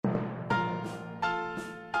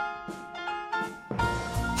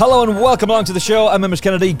Hello and welcome along to the show. I'm Emmett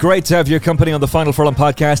Kennedy. Great to have your company on the Final Furlong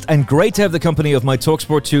podcast, and great to have the company of my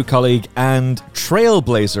TalkSport 2 colleague and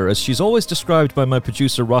trailblazer, as she's always described by my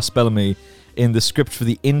producer Ross Bellamy in the script for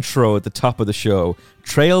the intro at the top of the show.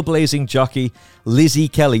 Trailblazing jockey Lizzie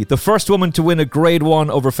Kelly, the first woman to win a Grade 1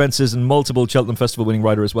 over fences and multiple Cheltenham Festival winning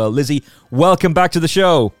rider as well. Lizzie, welcome back to the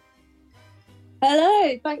show.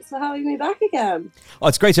 Hello, thanks for having me back again. Oh,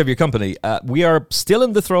 it's great to have your company. We are still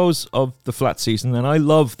in the throes of the flat season, and I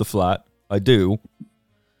love the flat. I do.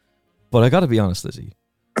 But I got to be honest, Lizzie.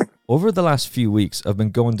 Over the last few weeks, I've been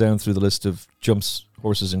going down through the list of jumps,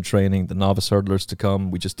 horses in training, the novice hurdlers to come.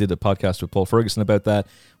 We just did a podcast with Paul Ferguson about that.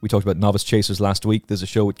 We talked about novice chasers last week. There's a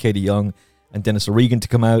show with Katie Young and Dennis O'Regan to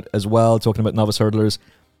come out as well, talking about novice hurdlers.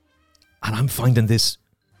 And I'm finding this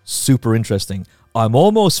super interesting. I'm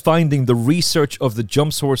almost finding the research of the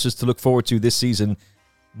jumps horses to look forward to this season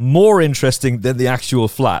more interesting than the actual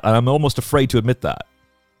flat. And I'm almost afraid to admit that.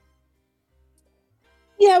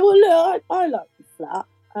 Yeah, well, look, I like the flat.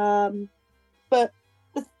 But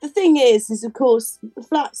the thing is of course, the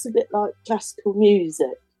flat's a bit like classical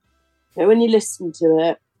music. You know, when you listen to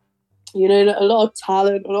it, you know, a lot of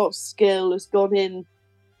talent, a lot of skill has gone in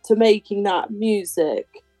to making that music.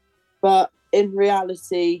 But in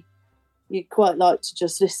reality, you'd quite like to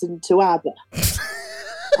just listen to ABBA.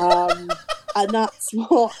 And that's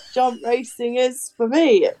what jump racing is for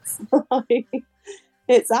me. It's like,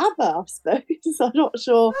 it's ABBA, I suppose. I'm not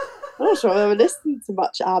sure I've ever listened to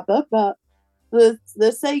much ABBA, but for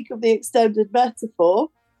the sake of the extended metaphor,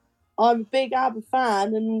 I'm a big ABBA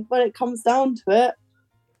fan, and when it comes down to it,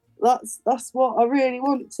 that's what I really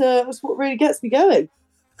want to, that's what really gets me going.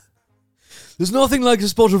 There's nothing like a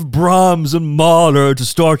spot of Brahms and Mahler to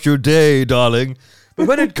start your day, darling. But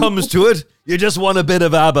when it comes to it, you just want a bit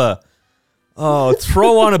of ABBA. Oh,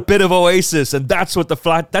 throw on a bit of Oasis, and that's what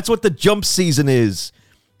the jump season is.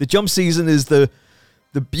 The jump season is the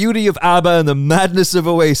beauty of ABBA and the madness of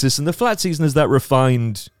Oasis, and the flat season is that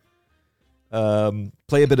refined,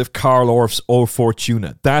 play a bit of Carl Orff's O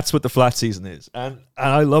Fortuna. That's what the flat season is. And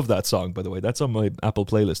I love that song, by the way. That's on my Apple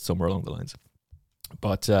playlist somewhere along the lines.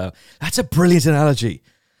 But that's a brilliant analogy.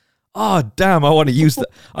 Oh, damn, I want to use that.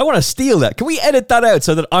 I want to steal that. Can we edit that out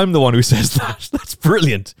so that I'm the one who says that? That's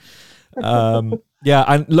brilliant. Yeah,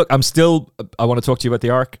 and look, I want to talk to you about the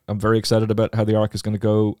Arc. I'm very excited about how the Arc is going to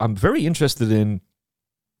go. I'm very interested in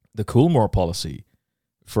the Coolmore policy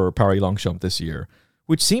for Paris Longchamp this year,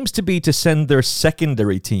 which seems to be to send their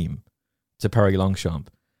secondary team to Paris Longchamp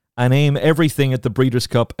and aim everything at the Breeders'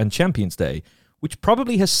 Cup and Champions Day, which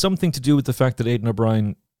probably has something to do with the fact that Aidan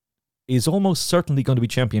O'Brien is almost certainly going to be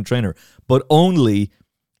champion trainer, but only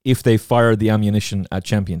if they fire the ammunition at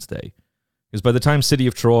Champions Day. Because by the time City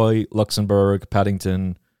of Troy, Luxembourg,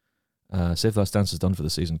 Paddington, Save Last Dance is done for the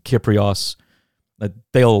season, Kyprios,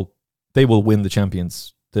 they will win the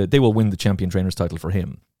champions. They will win the champion trainer's title for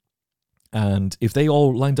him. And if they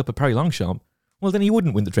all lined up at Paris Longchamp, well, then he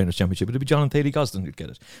wouldn't win the Trainers' Championship. It would be John and Thady Gosden who'd get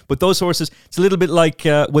it. But those horses, it's a little bit like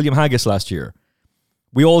William Haggis last year.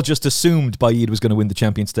 We all just assumed Baid was going to win the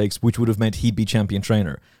Champion Stakes, which would have meant he'd be champion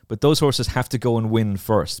trainer. But those horses have to go and win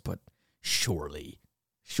first. But surely,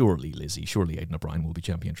 Lizzie, surely Aidan O'Brien will be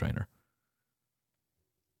champion trainer.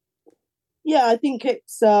 Yeah, I think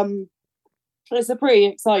it's a pretty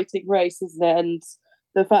exciting race, isn't it? And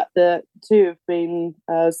the fact that two have been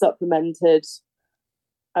supplemented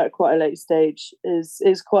at quite a late stage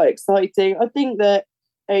is quite exciting. I think that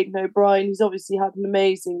Aidan O'Brien, he's obviously had an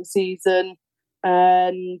amazing season,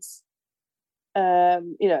 and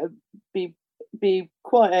you know, be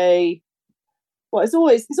quite a, well, it's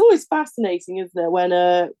always fascinating, isn't it,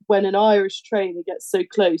 when an Irish trainer gets so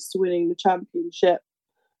close to winning the championship,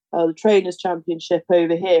 the Trainers' Championship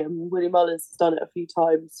over here. And Willie Mullins has done it a few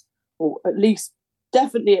times, or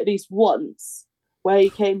definitely at least once, where he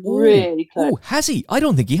came really close. Oh, has he? I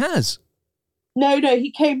don't think he has. No,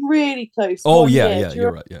 he came really close. Oh, yeah,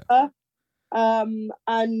 you're right, yeah.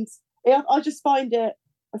 And I just find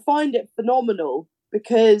it phenomenal,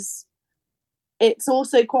 because it's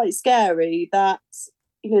also quite scary that,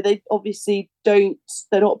 you know, they obviously they're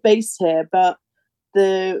not based here, but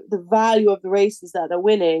the value of the races that they're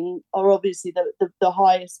winning are obviously the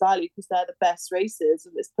highest value, because they're the best races,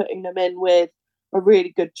 and it's putting them in with a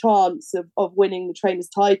really good chance of winning the Trainers'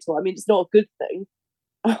 title. I mean, it's not a good thing.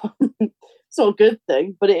 It's not a good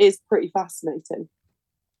thing, but it is pretty fascinating.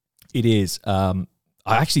 It is.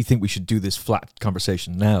 I actually think we should do this flat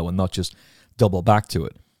conversation now and not just double back to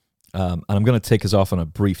it. And I'm going to take us off on a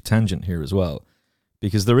brief tangent here as well,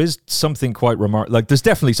 because there is something quite remarkable. Like, there's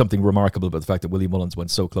definitely something remarkable about the fact that Willie Mullins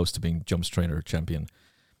went so close to being Jumps Trainer champion.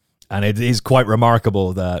 And it is quite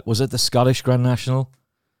remarkable that, was it the Scottish Grand National?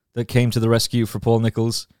 that came to the rescue for Paul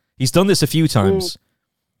Nicholls. He's done this a few times.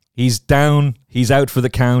 He's down, he's out for the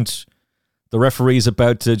count. The referee's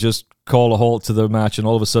about to just call a halt to the match, and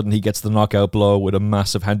all of a sudden he gets the knockout blow with a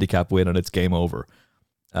massive handicap win, and it's game over.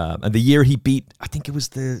 And the year he beat, I think it was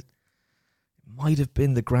might have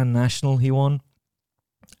been the Grand National he won.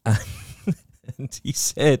 And he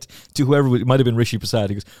said to whoever, it might have been Rishi Prasad,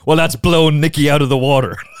 he goes, well, that's blown Nicky out of the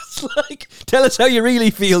water. It's like, tell us how you really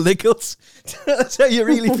feel, Nicholls. Tell us how you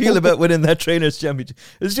really feel about winning that Trainers' Championship.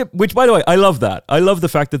 Which, by the way, I love that. I love the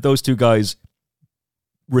fact that those two guys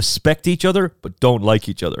respect each other, but don't like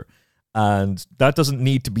each other. And that doesn't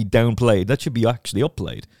need to be downplayed. That should be actually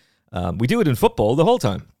upplayed. We do it in football the whole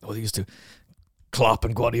time. Oh, they used to. Klopp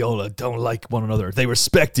and Guardiola don't like one another. They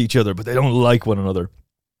respect each other, but they don't like one another.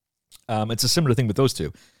 It's a similar thing with those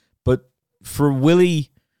two. But for Willie,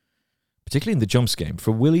 particularly in the jumps game,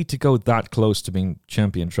 for Willie to go that close to being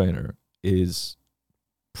champion trainer is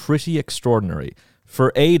pretty extraordinary.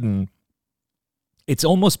 For Aidan, it's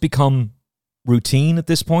almost become routine at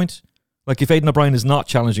this point. Like if Aidan O'Brien is not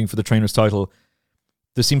challenging for the trainer's title,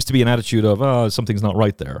 there seems to be an attitude of, something's not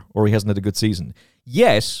right there, or he hasn't had a good season.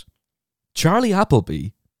 Yet, Charlie Appleby,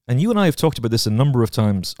 and you and I have talked about this a number of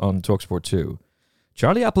times on TalkSport 2,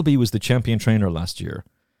 Charlie Appleby was the champion trainer last year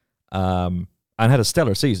and had a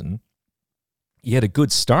stellar season. He had a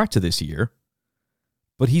good start to this year,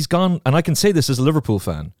 but he's gone, and I can say this as a Liverpool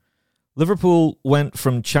fan, Liverpool went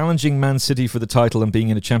from challenging Man City for the title and being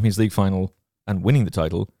in a Champions League final and winning the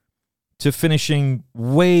title to finishing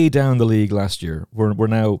way down the league last year. We're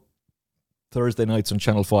now Thursday nights on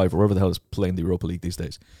Channel 5, or wherever the hell is playing the Europa League these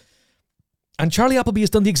days. And Charlie Appleby has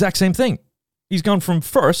done the exact same thing. He's gone from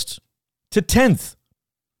 1st to 10th.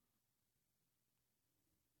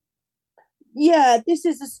 Yeah, this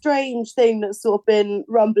is a strange thing that's sort of been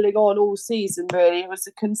rumbling on all season, really. It was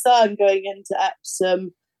a concern going into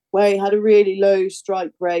Epsom, where he had a really low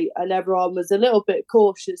strike rate, and everyone was a little bit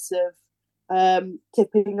cautious of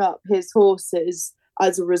tipping up his horses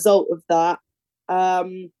as a result of that.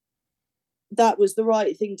 That was the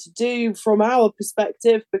right thing to do from our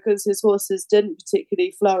perspective, because his horses didn't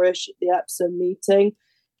particularly flourish at the Epsom meeting.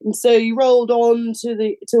 And so you rolled on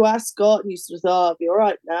to Ascot, and you sort of thought, I'll be all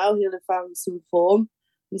right now, he'll have found some form.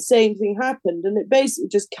 And the same thing happened, and it basically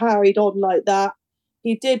just carried on like that.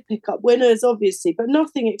 He did pick up winners, obviously, but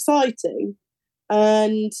nothing exciting.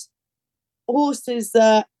 And horses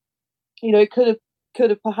that, could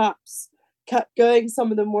have perhaps kept going. Some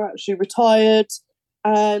of them were actually retired.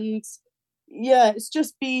 And yeah, it's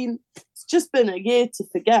just been a year to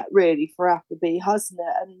forget, really, for Appleby, hasn't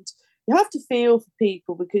it? And you have to feel for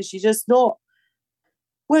people, because you're just not,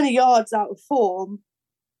 when a yard's out of form,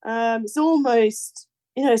 it's almost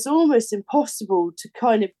impossible to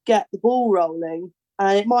kind of get the ball rolling.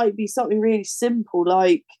 And it might be something really simple,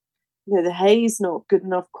 like, the hay's not good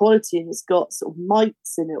enough quality and it's got sort of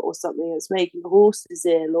mites in it or something that's making the horses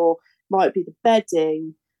ill, or might be the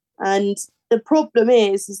bedding. And the problem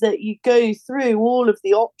is that you go through all of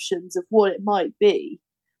the options of what it might be.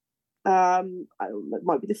 I don't know, it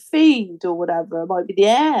might be the feed or whatever, it might be the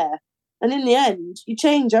air. And in the end, you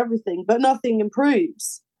change everything, but nothing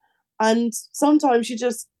improves. And sometimes you're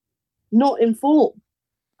just not in form.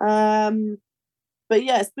 But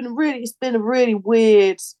yeah, it's been a really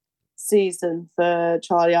weird season for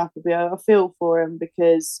Charlie Appleby. I feel for him,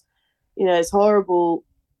 because, it's horrible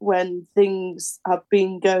when things have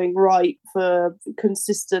been going right for a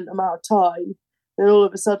consistent amount of time, then all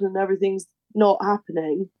of a sudden everything's not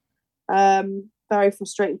happening. Very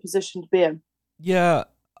frustrating position to be in. Yeah,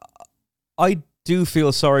 I do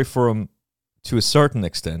feel sorry for him to a certain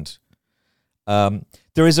extent. There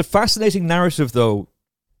is a fascinating narrative, though,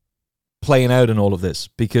 playing out in all of this,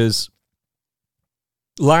 because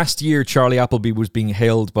last year Charlie Appleby was being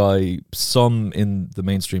hailed by some in the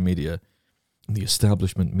mainstream media, the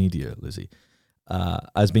establishment media, Lizzie,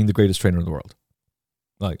 as being the greatest trainer in the world.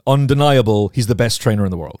 Like, undeniable, he's the best trainer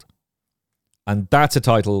in the world. And that's a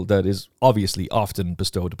title that is obviously often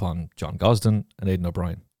bestowed upon John Gosden and Aidan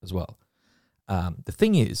O'Brien as well. The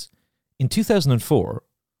thing is, in 2004,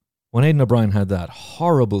 when Aidan O'Brien had that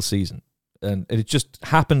horrible season, and it just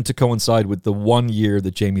happened to coincide with the 1 year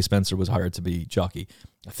that Jamie Spencer was hired to be jockey.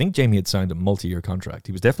 I think Jamie had signed a multi-year contract.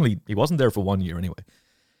 He wasn't there for 1 year anyway.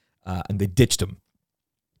 And they ditched him.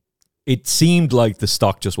 It seemed like the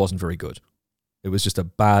stock just wasn't very good. It was just a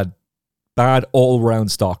bad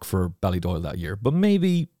all-round stock for Ballydoyle that year. But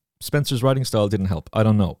maybe Spencer's riding style didn't help. I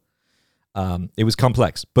don't know. It was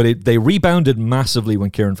complex. But they rebounded massively when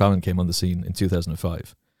Kieran Fallon came on the scene in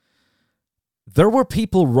 2005. There were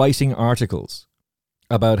people writing articles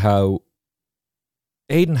about how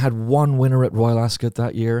Aidan had one winner at Royal Ascot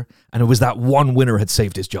that year, and it was that one winner had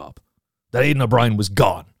saved his job. That Aidan O'Brien was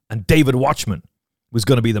gone, and David Watchman was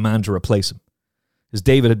going to be the man to replace him. Because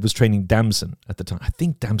David was training Damson at the time. I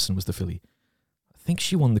think Damson was the filly. I think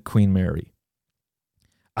she won the Queen Mary.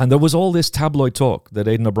 And there was all this tabloid talk that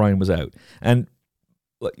Aidan O'Brien was out. And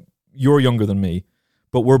you're younger than me,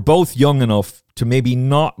 but we're both young enough to maybe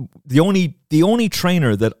not... The only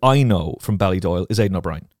trainer that I know from Ballydoyle is Aidan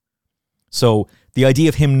O'Brien. So the idea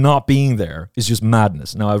of him not being there is just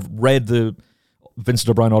madness. Now, I've read the Vincent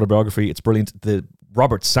O'Brien autobiography. It's brilliant. The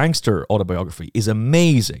Robert Sangster autobiography is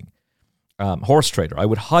amazing. Horse Trader. I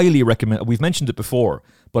would highly recommend... We've mentioned it before,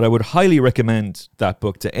 but I would highly recommend that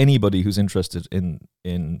book to anybody who's interested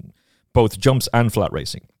in both jumps and flat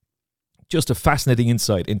racing. Just a fascinating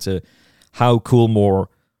insight into how Coolmore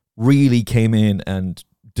really came in and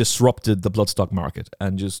disrupted the bloodstock market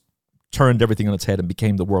and just turned everything on its head and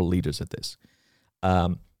became the world leaders at this.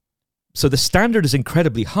 So the standard is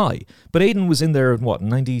incredibly high. But Aidan was in there,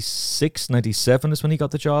 96, 97 is when he got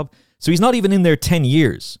the job. So he's not even in there 10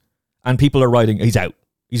 years. And people are writing, he's out.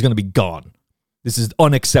 He's going to be gone. This is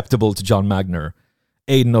unacceptable to John Magner.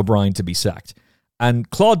 Aidan O'Brien to be sacked. And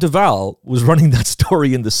Claude Duval was running that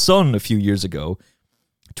story in The Sun a few years ago,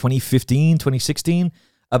 2015, 2016,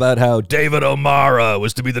 about how David O'Mara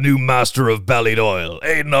was to be the new master of Ballydoyle.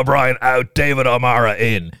 Aidan O'Brien out, David O'Mara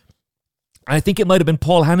in. I think it might have been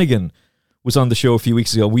Paul Hannigan was on the show a few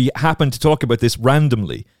weeks ago. We happened to talk about this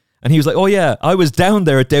randomly. And he was like, oh yeah, I was down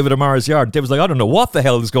there at David O'Mara's yard. And David was like, I don't know what the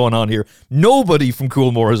hell is going on here. Nobody from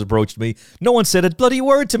Coolmore has approached me. No one said a bloody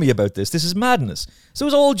word to me about this. This is madness. So it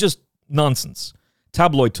was all just nonsense.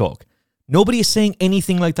 Tabloid talk. Nobody is saying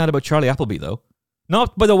anything like that about Charlie Appleby, though.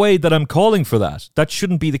 Not by the way that I'm calling for that. That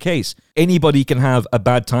shouldn't be the case. Anybody can have a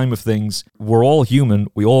bad time of things. We're all human.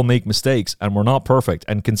 We all make mistakes, and we're not perfect.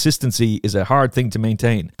 And consistency is a hard thing to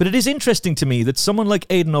maintain. But it is interesting to me that someone like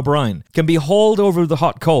Aidan O'Brien can be hauled over the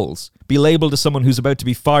hot coals, be labelled as someone who's about to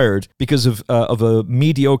be fired because of a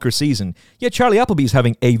mediocre season. Yet Charlie Appleby's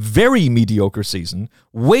having a very mediocre season,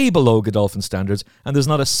 way below Godolphin standards, and there's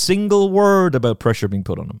not a single word about pressure being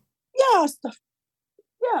put on him. Yeah.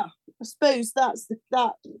 I suppose that's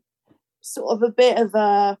that sort of a bit of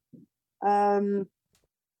a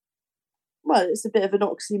it's a bit of an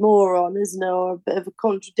oxymoron, isn't it, or a bit of a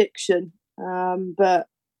contradiction. But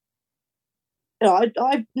you know,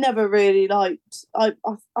 I've never really liked. I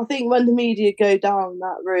think when the media go down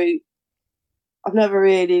that route, I've never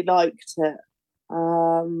really liked it.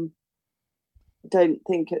 I don't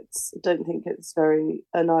think it's very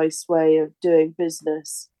a nice way of doing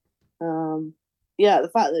business. The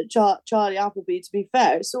fact that Charlie Appleby, to be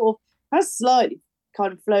fair, it sort of has slightly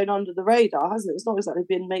kind of flown under the radar, hasn't it? It's not exactly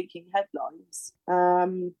been making headlines.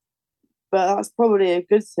 But that's probably a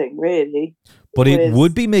good thing, really. But it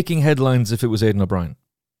would be making headlines if it was Aidan O'Brien.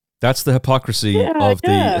 That's the hypocrisy of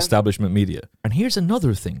the establishment media. And here's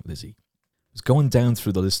another thing, Lizzie. I was going down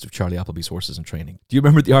through the list of Charlie Appleby's horses in training. Do you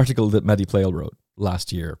remember the article that Maddie Plale wrote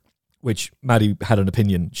last year? Which Maddie had an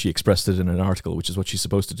opinion. She expressed it in an article, which is what she's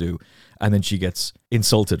supposed to do. And then she gets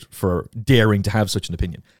insulted for daring to have such an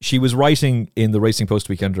opinion. She was writing in the Racing Post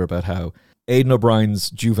Weekender about how Aidan O'Brien's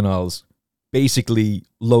juveniles basically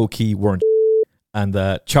low-key weren't, and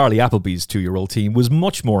that Charlie Appleby's 2-year-old team was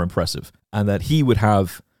much more impressive, and that he would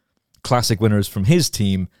have classic winners from his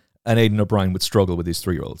team, and Aidan O'Brien would struggle with his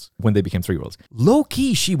 3-year-olds when they became 3-year-olds.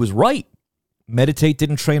 Low-key, she was right. Meditate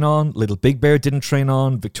didn't train on. Little Big Bear didn't train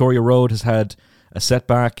on. Victoria Road has had a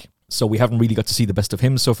setback, so we haven't really got to see the best of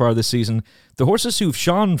him so far this season. The horses who've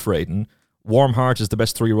shone for Aidan, Warm Heart is the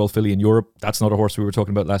best 3-year-old filly in Europe. That's not a horse we were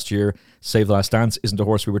talking about last year. Save the Last Dance isn't a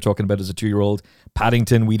horse we were talking about as a 2-year-old.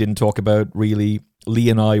 Paddington we didn't talk about, really. Lee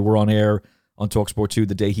and I were on air on TalkSport 2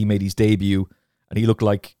 the day he made his debut, and he looked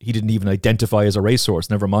like he didn't even identify as a racehorse,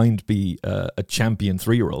 never mind be a champion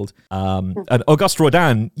 3-year-old. And Auguste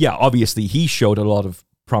Rodin, obviously he showed a lot of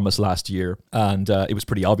promise last year, and it was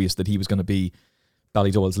pretty obvious that he was going to be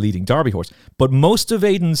Ballydoyle's leading Derby horse. But most of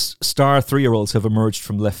Aidan's star 3-year-olds have emerged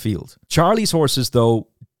from left field. Charlie's horses, though,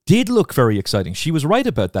 did look very exciting. She was right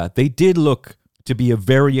about that. They did look to be a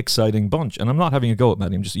very exciting bunch. And I'm not having a go at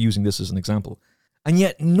Maddie, I'm just using this as an example. And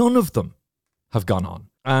yet none of them have gone on.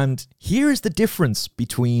 And here's the difference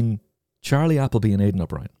between Charlie Appleby and Aidan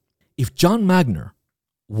O'Brien. If John Magner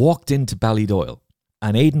walked into Ballydoyle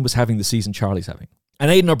and Aidan was having the season Charlie's having, and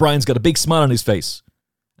Aidan O'Brien's got a big smile on his face,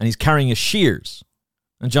 and he's carrying a shears,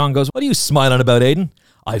 and John goes, what are you smiling about, Aidan?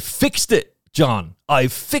 I fixed it, John. I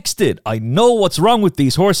fixed it. I know what's wrong with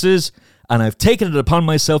these horses, and I've taken it upon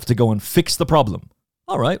myself to go and fix the problem.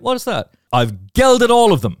 All right, what is that? I've gelded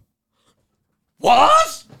all of them.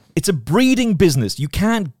 What? It's a breeding business. You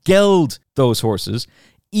can't geld those horses,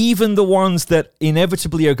 even the ones that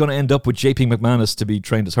inevitably are going to end up with JP McManus to be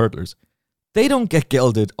trained as hurdlers. They don't get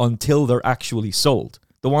gelded until they're actually sold.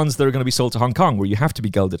 The ones that are going to be sold to Hong Kong, where you have to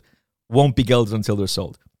be gelded, won't be gelded until they're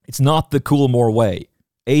sold. It's not the Coolmore way.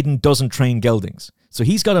 Aidan doesn't train geldings, so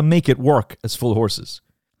he's got to make it work as full horses.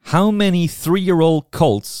 How many 3-year-old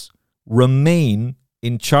colts remain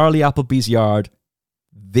in Charlie Appleby's yard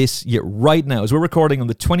this year, right now, as we're recording on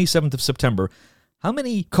the 27th of September? How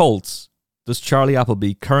many colts does Charlie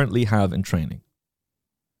Appleby currently have in training?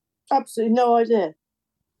 Absolutely no idea.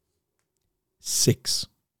 6.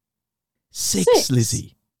 6,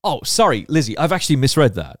 Lizzie. Oh, sorry, Lizzie, I've actually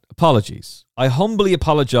misread that. Apologies. I humbly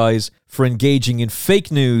apologize for engaging in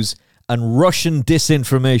fake news and Russian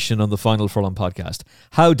disinformation on the Final Furlong podcast.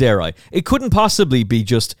 How dare I? It couldn't possibly be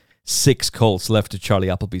just 6 colts left at Charlie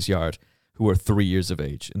Appleby's yard who are 3 years of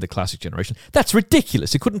age in the classic generation. That's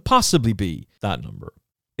ridiculous. It couldn't possibly be that number.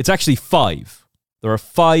 It's actually 5. There are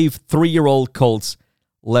 5 3-year-old colts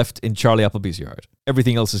left in Charlie Appleby's yard.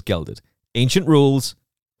 Everything else is gelded. Ancient Rules,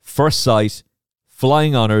 First Sight,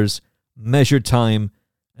 Flying Honours, Measured Time,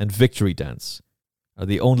 and Victory Dance are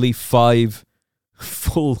the only 5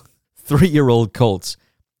 full 3-year-old colts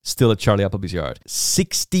still at Charlie Appleby's yard.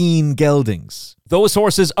 16 geldings. Those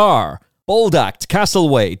horses are Bold Act,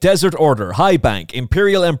 Castleway, Desert Order, High Bank,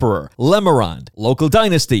 Imperial Emperor, Lemarand, Local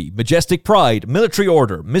Dynasty, Majestic Pride, Military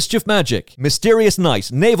Order, Mischief Magic, Mysterious Knight,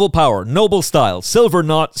 Naval Power, Noble Style, Silver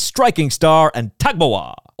Knot, Striking Star, and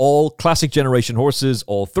Tagbawa. All classic generation horses,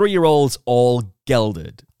 all 3-year-olds, all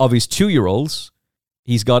gelded. Of his 2-year-olds,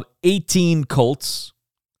 he's got 18 colts,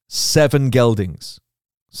 7 geldings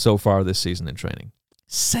so far this season in training.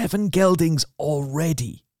 7 geldings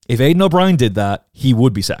already. If Aidan O'Brien did that, he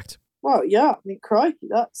would be sacked. Well, yeah, I mean, crikey,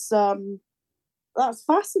 that's fascinating,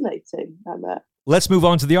 Emma. Let's move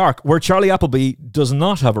on to the Arc, where Charlie Appleby does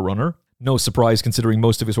not have a runner. No surprise, considering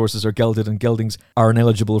most of his horses are gelded and geldings are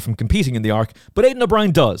ineligible from competing in the Arc. But Aidan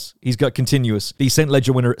O'Brien does. He's got Continuous, the St.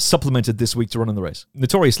 Ledger winner, supplemented this week to run in the race.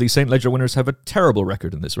 Notoriously, St. Ledger winners have a terrible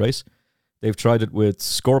record in this race. They've tried it with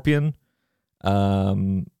Scorpion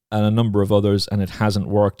and a number of others, and it hasn't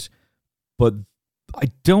worked. But I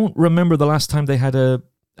don't remember the last time they had a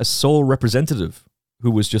sole representative who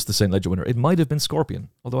was just the St. Ledger winner. It might have been Scorpion,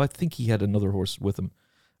 although I think he had another horse with him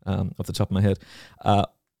off the top of my head.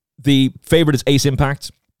 The favourite is Ace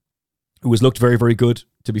Impact, who has looked very, very good,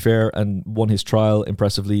 to be fair, and won his trial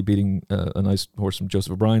impressively, beating a nice horse from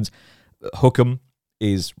Joseph O'Brien's. Hookham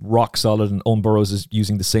is rock solid, and Owen Burrows is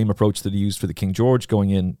using the same approach that he used for the King George, going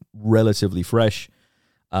in relatively fresh.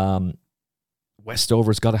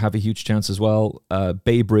 Westover's got to have a huge chance as well.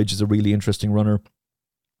 Bay Bridge is a really interesting runner.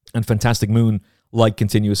 And Fantastic Moon, like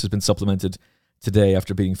Continuous, has been supplemented today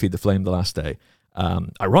after beating Feed the Flame the last day.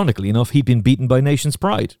 Ironically enough, he'd been beaten by Nation's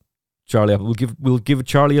Pride. Charlie, we'll give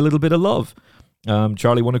Charlie a little bit of love.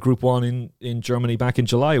 Charlie won a Group 1 in Germany back in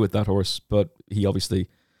July with that horse, but he obviously...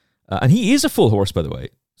 and he is a full horse, by the way.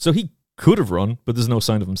 So he could have run, but there's no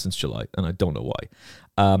sign of him since July, and I don't know why.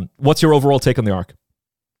 What's your overall take on the Arc?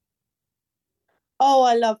 Oh,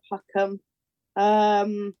 I love Hookham.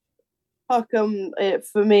 Hookham,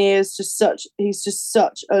 for me, is he's just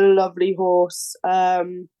such a lovely horse.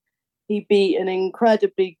 He beat an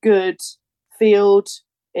incredibly good field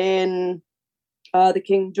in the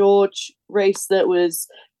King George race that was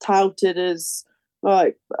touted as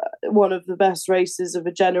like one of the best races of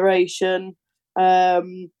a generation.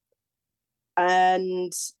 And I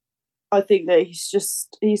think that he's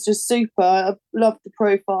just super. I've loved the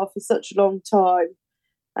profile for such a long time.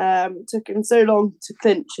 It took him so long to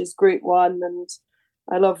clinch his Group 1, and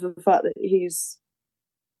I love the fact that he's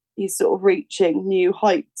sort of reaching new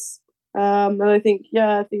heights. And I think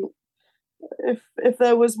if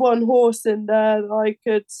there was one horse in there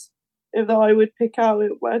that I would pick out,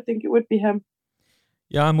 I think it would be him.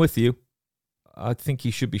 Yeah, I'm with you. I think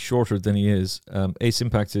he should be shorter than he is. Ace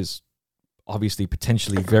Impact is obviously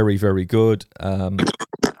potentially very, very good.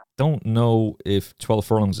 Don't know if 12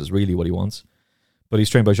 furlongs is really what he wants. But he's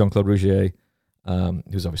trained by Jean-Claude Rougier,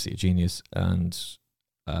 who's obviously a genius. And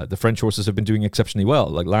the French horses have been doing exceptionally well.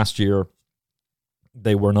 Like last year,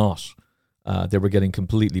 they were not. They were getting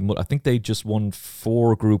completely... I think they just won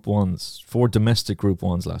 4 domestic Group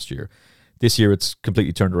 1s last year. This year, it's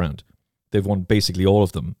completely turned around. They've won basically all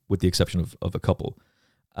of them, with the exception of a couple.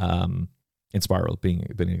 Inspiral being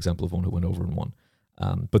an example of one who went over and won.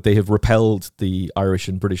 But they have repelled the Irish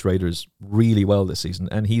and British Raiders really well this season.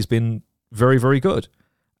 And he's been... very, very good.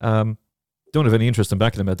 Don't have any interest in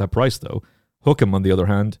backing him at that price, though. Hookham, on the other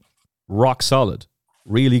hand, rock solid.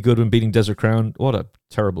 Really good when beating Desert Crown. What a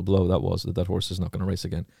terrible blow that was, that horse is not going to race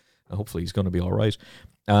again. hopefully he's going to be all right.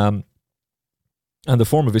 And the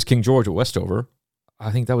form of his King George at Westover,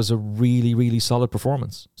 I think that was a really, really solid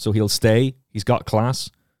performance. So he'll stay. He's got class.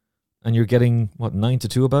 And you're getting,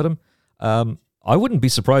 9-2 about him? I wouldn't be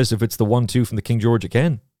surprised if it's the 1-2 from the King George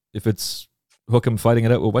again. If it's Hookham fighting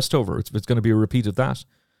it out with Westover. It's going to be a repeat of that.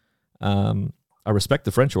 I respect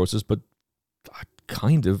the French horses, but I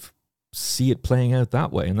kind of see it playing out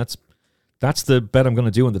that way. And that's the bet I'm going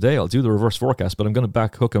to do on the day. I'll do the reverse forecast, but I'm going to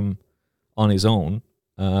back Hookham on his own.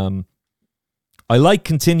 I like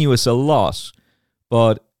Continuous a lot,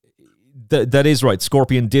 but that is right.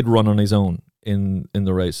 Scorpion did run on his own in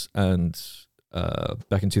the race and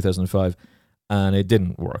back in 2005, and it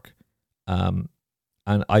didn't work. And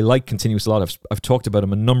I like Continuous a lot. I've talked about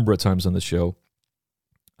him a number of times on the show.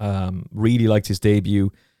 Really liked his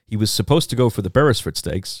debut. He was supposed to go for the Beresford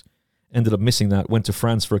Stakes, ended up missing that, went to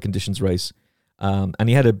France for a conditions race, and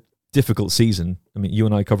he had a difficult season. I mean, you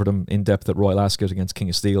and I covered him in depth at Royal Ascot against King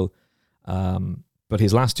of Steel, but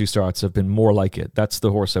his last two starts have been more like it. That's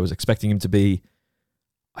the horse I was expecting him to be.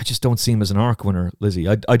 I just don't see him as an ARC winner, Lizzie.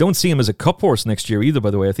 I don't see him as a cup horse next year either,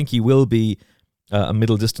 by the way. I think he will be a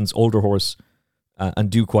middle distance older horse and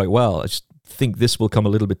do quite well. I just think this will come a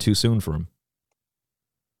little bit too soon for him.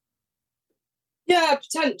 Yeah,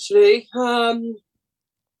 potentially. And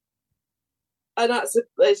that's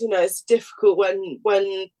it's difficult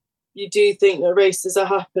when you do think that races are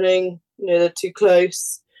happening. They're too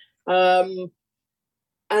close, and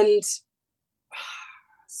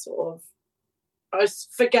sort of I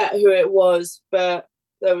forget who it was, but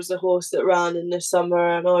there was a horse that ran in the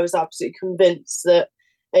summer, and I was absolutely convinced that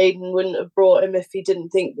Aidan wouldn't have brought him if he didn't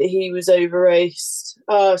think that he was over raced.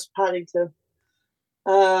 Oh, it was Paddington.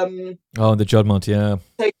 The Juddmonte, yeah.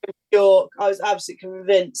 York, I was absolutely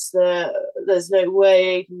convinced that there's no way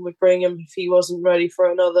Aidan would bring him if he wasn't ready for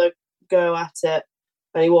another go at it,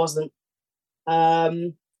 and he wasn't.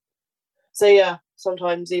 So yeah,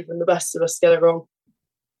 sometimes even the best of us get it wrong.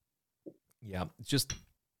 Yeah, it's just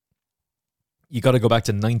you got to go back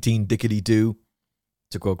to 19 Dickety Doo,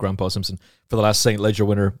 to quote Grandpa Simpson, for the last St. Ledger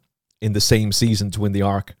winner in the same season to win the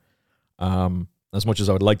ARC. As much as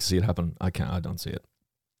I would like to see it happen, I don't see it.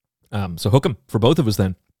 So hook 'em for both of us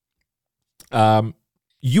then.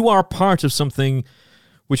 You are part of something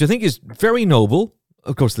which I think is very noble.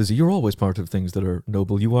 Of course, Lizzie, you're always part of things that are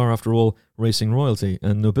noble. You are, after all, racing royalty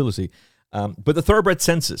and nobility. But the Thoroughbred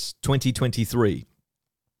Census 2023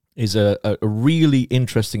 is a really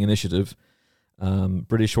interesting initiative.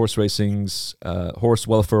 British Horse Racing's Horse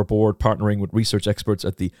Welfare Board partnering with research experts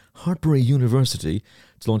at the Hartpury University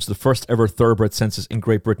to launch the first ever Thoroughbred Census in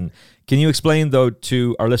Great Britain. Can you explain, though,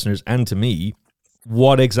 to our listeners and to me,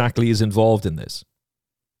 what exactly is involved in this?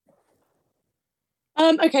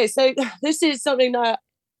 Okay, so this is something that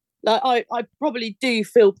I probably do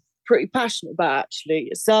feel pretty passionate about, actually.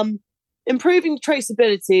 It's improving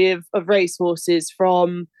traceability of racehorses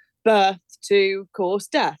from birth to, of course,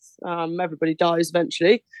 death. Everybody dies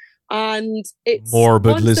eventually. And it's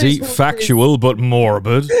morbid, Lizzie. Factual, but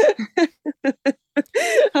morbid.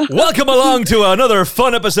 Welcome along to another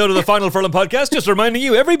fun episode of the Final Furlong podcast. Just reminding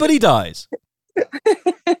you, everybody dies.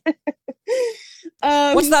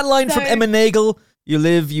 What's that line from Emma Nagel? You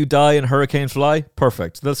live, you die, and hurricane fly.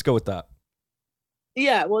 Perfect. Let's go with that.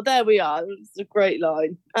 Yeah, well, there we are. It's a great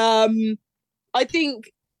line. I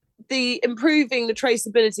think improving the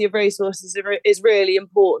traceability of racehorses is really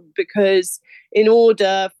important, because in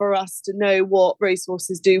order for us to know what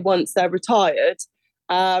racehorses do once they're retired,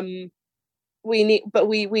 we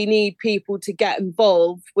need people to get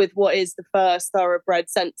involved with what is the first thoroughbred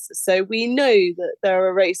census. So we know that there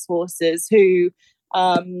are racehorses who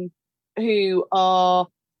are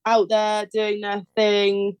out there doing their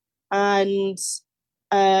thing, and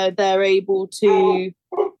they're able to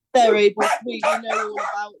really know all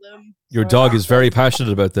about them. Your dog is very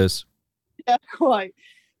passionate about this. Yeah, quite.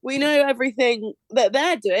 We know everything that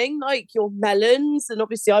they're doing, like your melons, and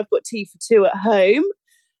obviously I've got tea for two at home,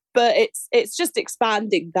 but it's just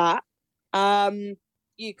expanding that.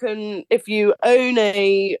 You can, if you own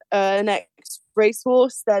an ex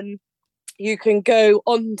racehorse, then you can go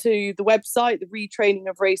onto the website, the Retraining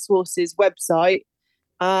of Racehorses website,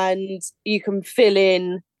 and you can fill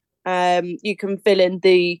in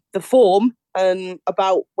the form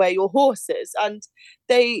about where your horse is, and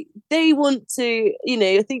they want to,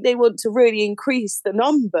 I think they want to really increase the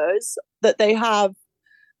numbers that they have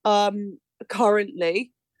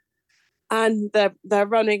currently, and they're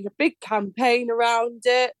running a big campaign around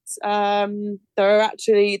it.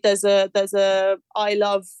 There's a I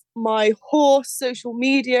Love My Horse social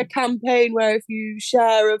media campaign, where if you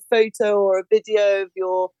share a photo or a video of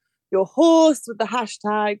your horse with the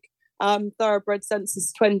hashtag Thoroughbred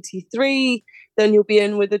Census 23. Then you'll be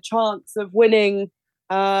in with a chance of winning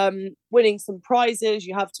some prizes.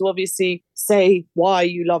 You have to obviously say why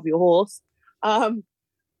you love your horse. And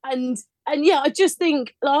yeah, I just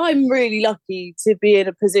think I'm really lucky to be in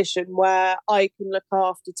a position where I can look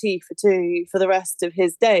after T for two for the rest of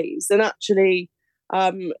his days. And actually,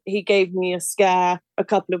 he gave me a scare a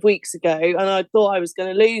couple of weeks ago, and I thought I was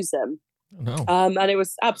going to lose him. No. And it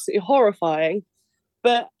was absolutely horrifying.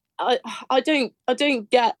 But I don't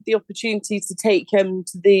get the opportunity to take him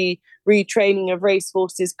to the retraining of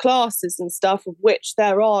racehorses classes and stuff, of which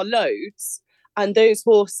there are loads. And those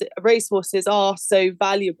racehorses are so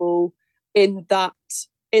valuable in that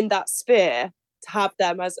sphere, to have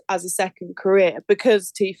them as a second career, because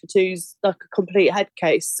T for two's like a complete head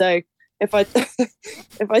case. So if I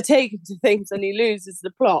if I take him to things and he loses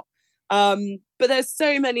the plot. But there are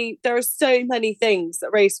so many things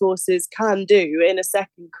that racehorses can do in a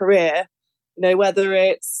second career, whether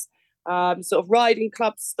it's sort of riding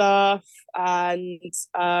club stuff and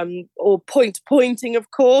or pointing,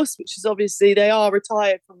 of course, which is obviously they are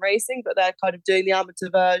retired from racing, but they're kind of doing the amateur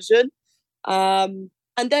version. And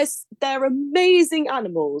they're amazing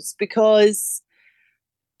animals because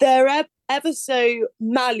they're ever so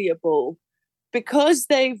malleable, because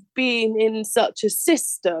they've been in such a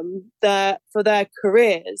system that for their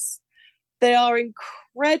careers. They are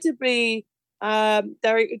incredibly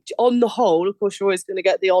they're on the whole, of course you're always going to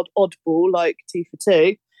get the oddball like T for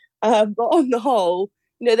two, but on the whole,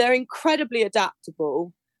 they're incredibly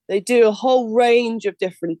adaptable. They do a whole range of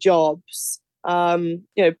different jobs,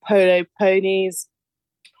 polo ponies,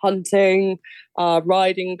 hunting,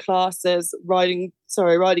 riding club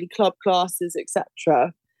classes,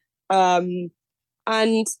 etc.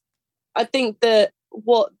 And I think that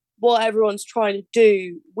what everyone's trying to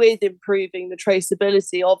do with improving the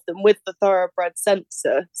traceability of them with the thoroughbred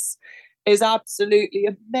census is absolutely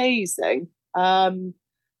amazing. So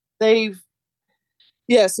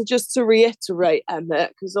just to reiterate, Emmett,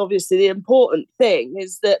 because obviously the important thing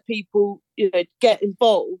is that people, get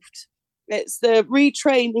involved. It's the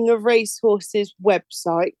Retraining of Racehorses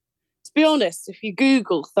website. To be honest, if you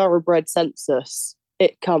Google thoroughbred census,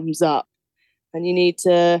 it comes up, and you need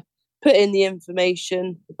to put in the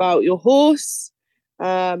information about your horse,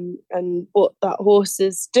 and what that horse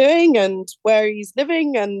is doing and where he's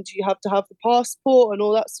living, and you have to have the passport and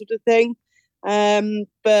all that sort of thing.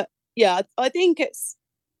 But yeah, I think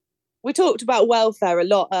we talked about welfare a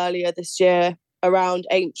lot earlier this year around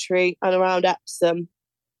Aintree and around Epsom.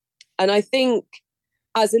 And I think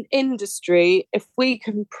as an industry, if we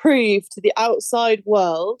can prove to the outside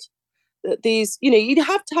world that these, you'd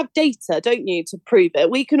have to have data, don't you, to prove it.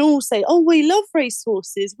 We can all say, oh, we love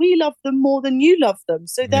racehorses. We love them more than you love them.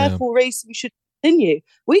 So therefore racing should continue.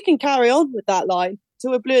 We can carry on with that line till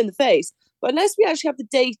we're blue in the face. But unless we actually have the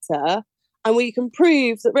data and we can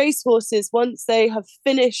prove that racehorses, once they have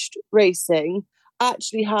finished racing,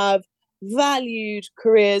 actually have valued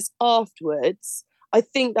careers afterwards, I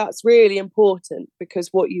think that's really important, because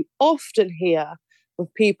what you often hear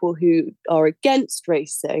with people who are against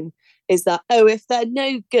racing is that, oh, if they're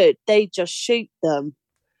no good, they just shoot them,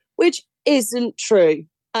 which isn't true.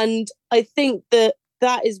 And I think that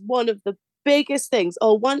is one of the biggest things.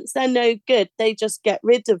 Oh, once they're no good, they just get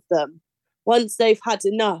rid of them. Once they've had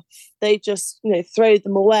enough, they just, throw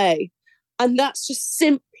them away. And that's just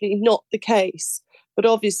simply not the case. But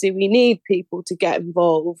obviously we need people to get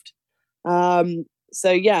involved. So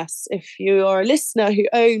yes, if you are a listener who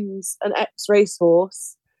owns an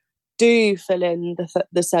ex-racehorse, do fill in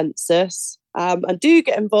the census, and do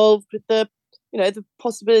get involved with the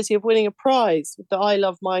possibility of winning a prize with the I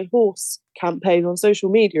Love My Horse campaign on social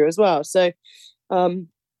media as well. So I'm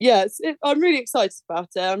really excited about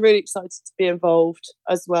it. I'm really excited to be involved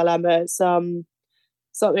as well, Emma. It's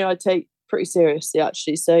something I take pretty seriously,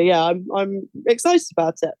 actually. So yeah, I'm excited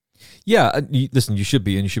about it. Yeah, listen, you should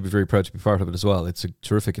be, and you should be very proud to be part of it as well. It's a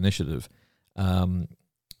terrific initiative.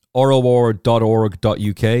 ROR.org.uk,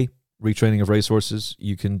 retraining of racehorses.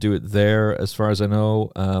 You can do it there, as far as I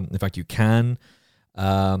know. In fact, you can.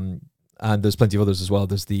 And there's plenty of others as well.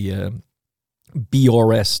 There's the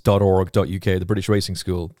brs.org.uk, the British Racing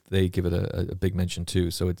School. They give it a big mention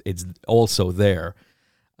too. So it's also there.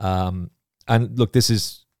 And look,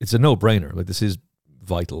 it's a no-brainer. Like, this is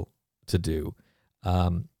vital to do.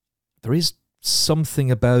 There is something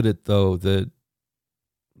about it, though, that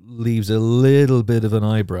leaves a little bit of an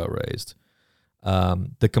eyebrow raised.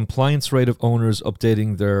 The compliance rate of owners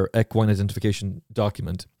updating their equine identification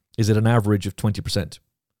document is at an average of 20%.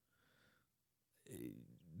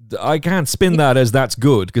 I can't spin that as that's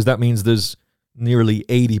good, because that means there's nearly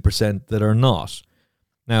 80% that are not.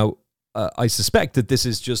 Now, I suspect that this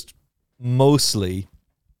is just mostly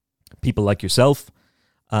people like yourself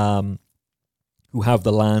who have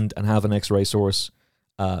the land and have an ex-racehorse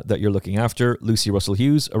that you're looking after. Lucy Russell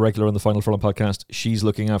Hughes, a regular on the Final Furlong podcast, she's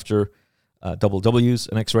looking after Double W's,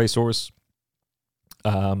 an ex-racehorse.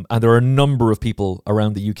 And there are a number of people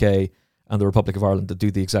around the UK and the Republic of Ireland that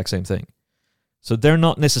do the exact same thing. So they're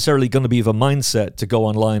not necessarily going to be of a mindset to go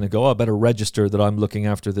online and go, I better register that I'm looking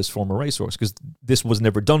after this former racehorse, because this was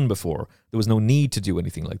never done before. There was no need to do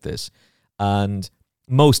anything like this. And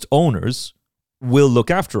most owners will look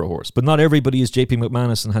after a horse, but not everybody is JP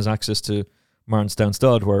McManus and has access to Martinstown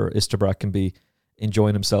Stud, where Isterbrak can be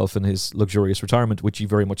enjoying himself in his luxurious retirement, which he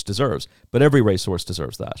very much deserves. But every racehorse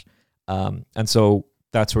deserves that. And so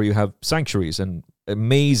that's where you have sanctuaries and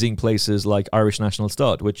amazing places like Irish National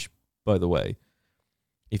Stud, which, by the way,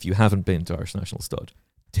 if you haven't been to Irish National Stud,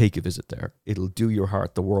 take a visit there. It'll do your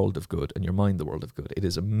heart the world of good and your mind the world of good. It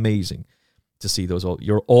is amazing to see those all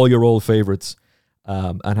your old favourites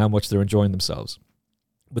and how much they're enjoying themselves.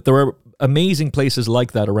 But there are amazing places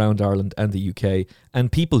like that around Ireland and the UK,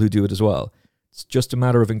 and people who do it as well. It's just a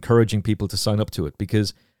matter of encouraging people to sign up to it,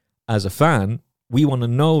 because as a fan, we want to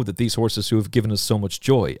know that these horses who have given us so much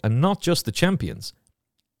joy, and not just the champions,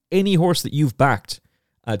 any horse that you've backed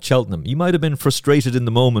at Cheltenham, you might have been frustrated in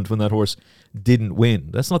the moment when that horse didn't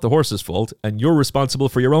win. That's not the horse's fault, and you're responsible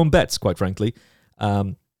for your own bets, quite frankly.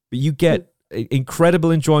 But you get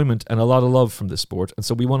incredible enjoyment and a lot of love from this sport, and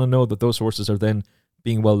so we want to know that those horses are then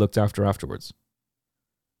being well looked after afterwards.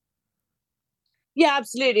 Yeah,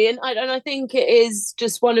 absolutely. And I think it is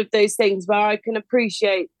just one of those things where I can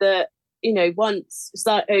appreciate that, you know, once you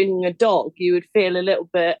start owning a dog, you would feel a little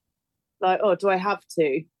bit like, oh, do I have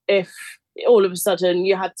to? If all of a sudden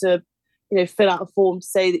you had to, you know, fill out a form to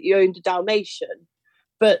say that you owned a Dalmatian.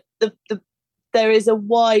 But there's a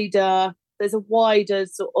wider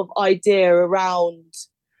sort of idea around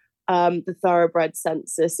the thoroughbred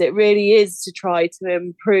census. It really is to try to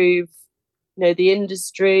improve, you know, the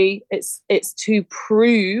industry. It's to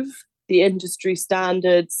prove the industry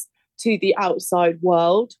standards to the outside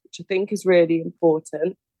world, which I think is really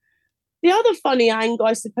important. The other funny angle,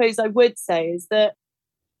 I suppose I would say, is that,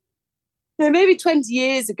 you know, maybe 20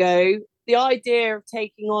 years ago, the idea of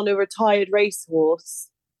taking on a retired racehorse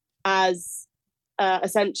as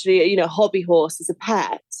essentially, you know, a hobby horse as a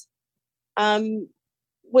pet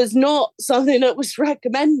was not something that was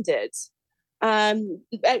recommended.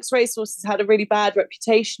 Ex-racehorses had a really bad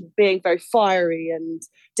reputation of being very fiery and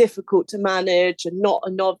difficult to manage and not a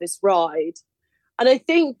novice ride. And I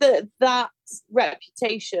think that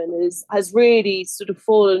reputation has really sort of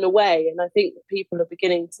fallen away. And I think that people are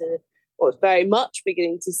beginning to, or very much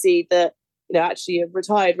beginning to see that, you know, actually a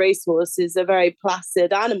retired racehorse is a very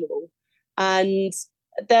placid animal. And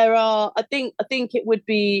there are, I think it would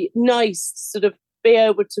be nice to sort of be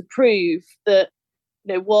able to prove that,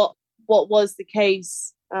 you know, what was the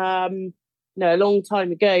case, you know, a long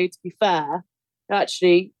time ago, to be fair.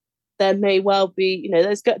 Actually, there may well be, you know,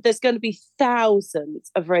 there's going to be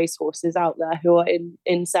thousands of racehorses out there who are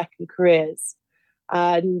in second careers.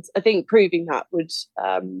 And I think proving that would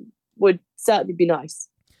certainly be nice.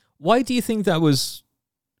 Why do you think that was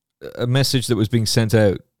a message that was being sent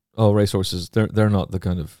out? Oh, racehorses, they're not the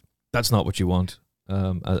kind of, that's not what you want.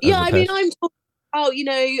 Yeah, I mean, I'm talking about, you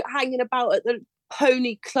know, hanging about at the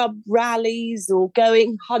pony club rallies or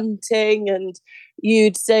going hunting, and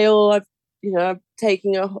you'd say, oh, I'm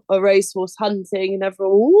taking a racehorse hunting, and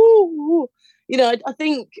everyone, ooh. You know, I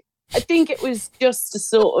think it was just a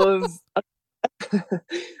sort of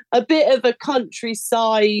a bit of a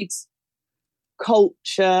countryside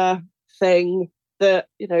culture thing, that,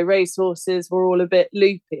 you know, racehorses were all a bit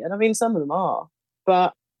loopy. And I mean, some of them are,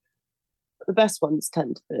 but the best ones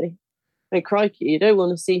tend to be. I mean, crikey, you don't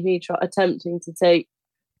want to see me attempting to take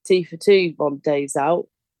T for two on days out.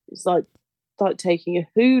 It's like taking a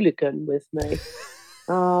hooligan with me.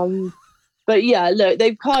 But yeah, look,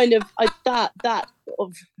 they've kind of that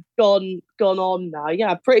sort of gone on now.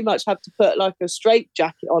 Yeah, I pretty much have to put like a straight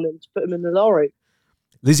jacket on him to put him in the lorry.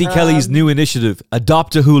 Lizzie Kelly's new initiative: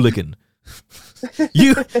 adopt a hooligan.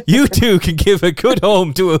 You two can give a good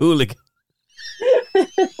home to a hooligan.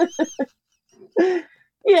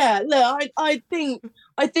 Yeah, look, I think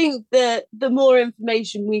that the more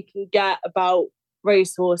information we can get about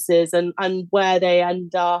racehorses and where they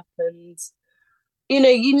end up, and, you know,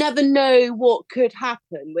 you never know what could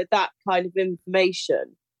happen with that kind of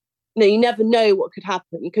information. You know, you never know what could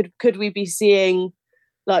happen. Could we be seeing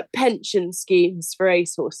like pension schemes for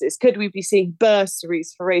racehorses? Could we be seeing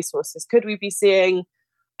bursaries for racehorses? Could we be seeing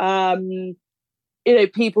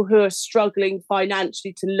people who are struggling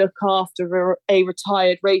financially to look after a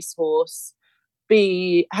retired racehorse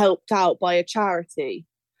be helped out by a charity.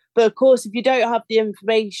 But of course, if you don't have the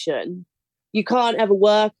information, you can't ever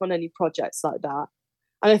work on any projects like that.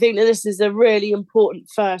 And I think that this is a really important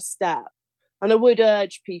first step. And I would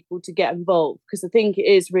urge people to get involved, because I think it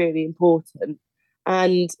is really important.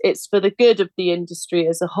 And it's for the good of the industry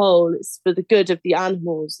as a whole. It's for the good of the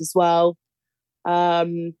animals as well.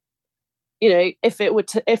 If it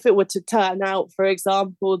were to turn out, for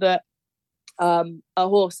example, that a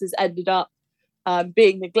horse has ended up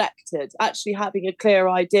being neglected, actually having a clear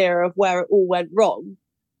idea of where it all went wrong,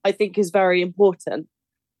 I think is very important.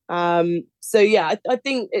 I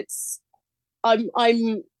think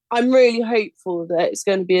I'm really hopeful that it's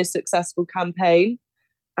going to be a successful campaign.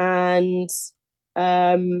 And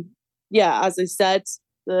as I said,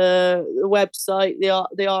 the website,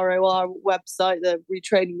 the ROR website, the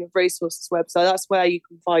Retraining of Racehorses website, that's where you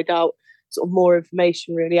can find out sort of more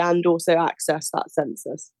information, really, and also access that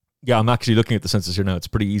census. Yeah, I'm actually looking at the census here now. It's a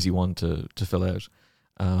pretty easy one to fill out.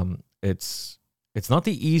 It's not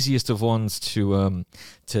the easiest of ones to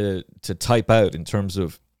type out in terms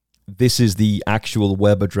of this is the actual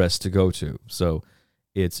web address to go to. So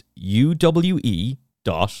it's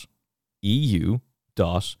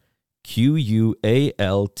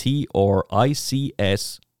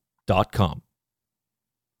uwe.eu.qualtrics.com.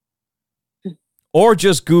 Or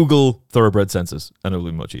just Google thoroughbred census and it'll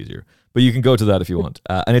be much easier. But you can go to that if you want.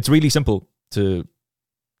 And it's really simple to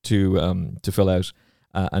fill out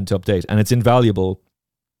and to update. And it's invaluable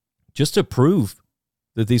just to prove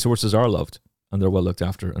that these horses are loved and they're well looked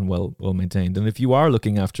after and well maintained. And if you are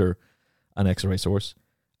looking after an ex-race horse,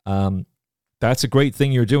 that's a great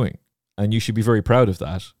thing you're doing. And you should be very proud of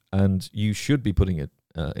that. And you should be putting it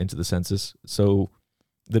into the census so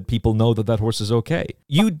that people know that horse is okay.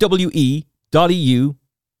 uwe.eu,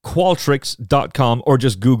 qualtrics.com, or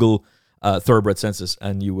just Google thoroughbred census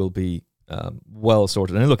and you will be well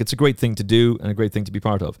sorted. And look, it's a great thing to do and a great thing to be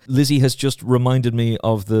part of. Lizzie has just reminded me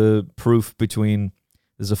of the proof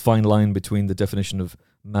there's a fine line between the definition of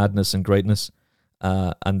madness and greatness,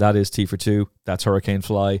 and that is T for two. That's Hurricane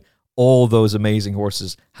Fly. All those amazing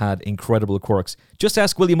horses had incredible quirks. Just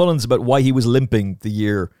ask William Mullins about why he was limping the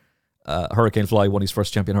year Hurricane Fly won his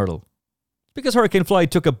first champion hurdle. Because Hurricane Fly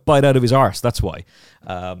took a bite out of his arse, that's why.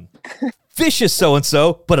 Vicious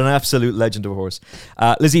so-and-so, but an absolute legend of a horse.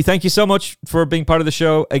 Lizzie, thank you so much for being part of the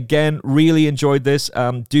show. Again, really enjoyed this.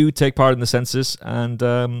 Do take part in the census, and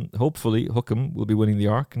hopefully Hookham will be winning the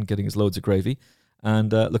Arc and getting his loads of gravy.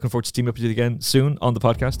 And looking forward to teaming up with you again soon on the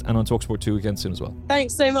podcast and on TalkSport 2 again soon as well.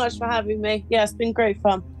 Thanks so much for having me. Yeah, it's been great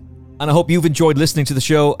fun. And I hope you've enjoyed listening to the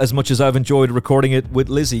show as much as I've enjoyed recording it with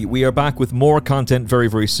Lizzie. We are back with more content very,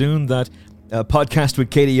 very soon. That podcast with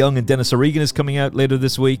Katie Young and Dennis O'Regan is coming out later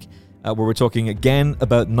this week, where we're talking again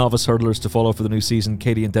about novice hurdlers to follow for the new season.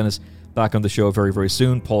 Katie and Dennis back on the show very, very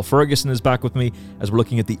soon. Paul Ferguson is back with me as we're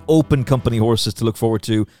looking at the open company horses to look forward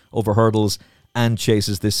to over hurdles and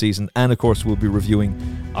chases this season. And of course, we'll be reviewing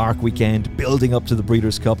Arc Weekend, building up to the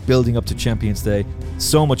Breeders' Cup, building up to Champions Day.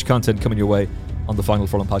 So much content coming your way on the Final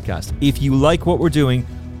Furlong podcast. If you like what we're doing,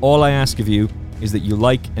 all I ask of you is that you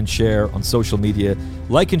like and share on social media,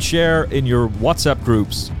 like and share in your WhatsApp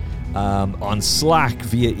groups, on Slack,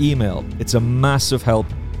 via email. It's a massive help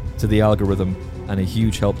to the algorithm and a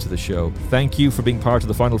huge help to the show. Thank you for being part of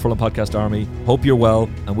the Final Furlong podcast army. Hope you're well,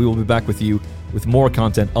 and we will be back with you with more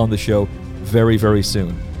content on the show very, very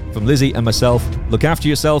soon. From Lizzie and myself, look after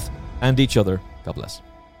yourself and each other. God bless.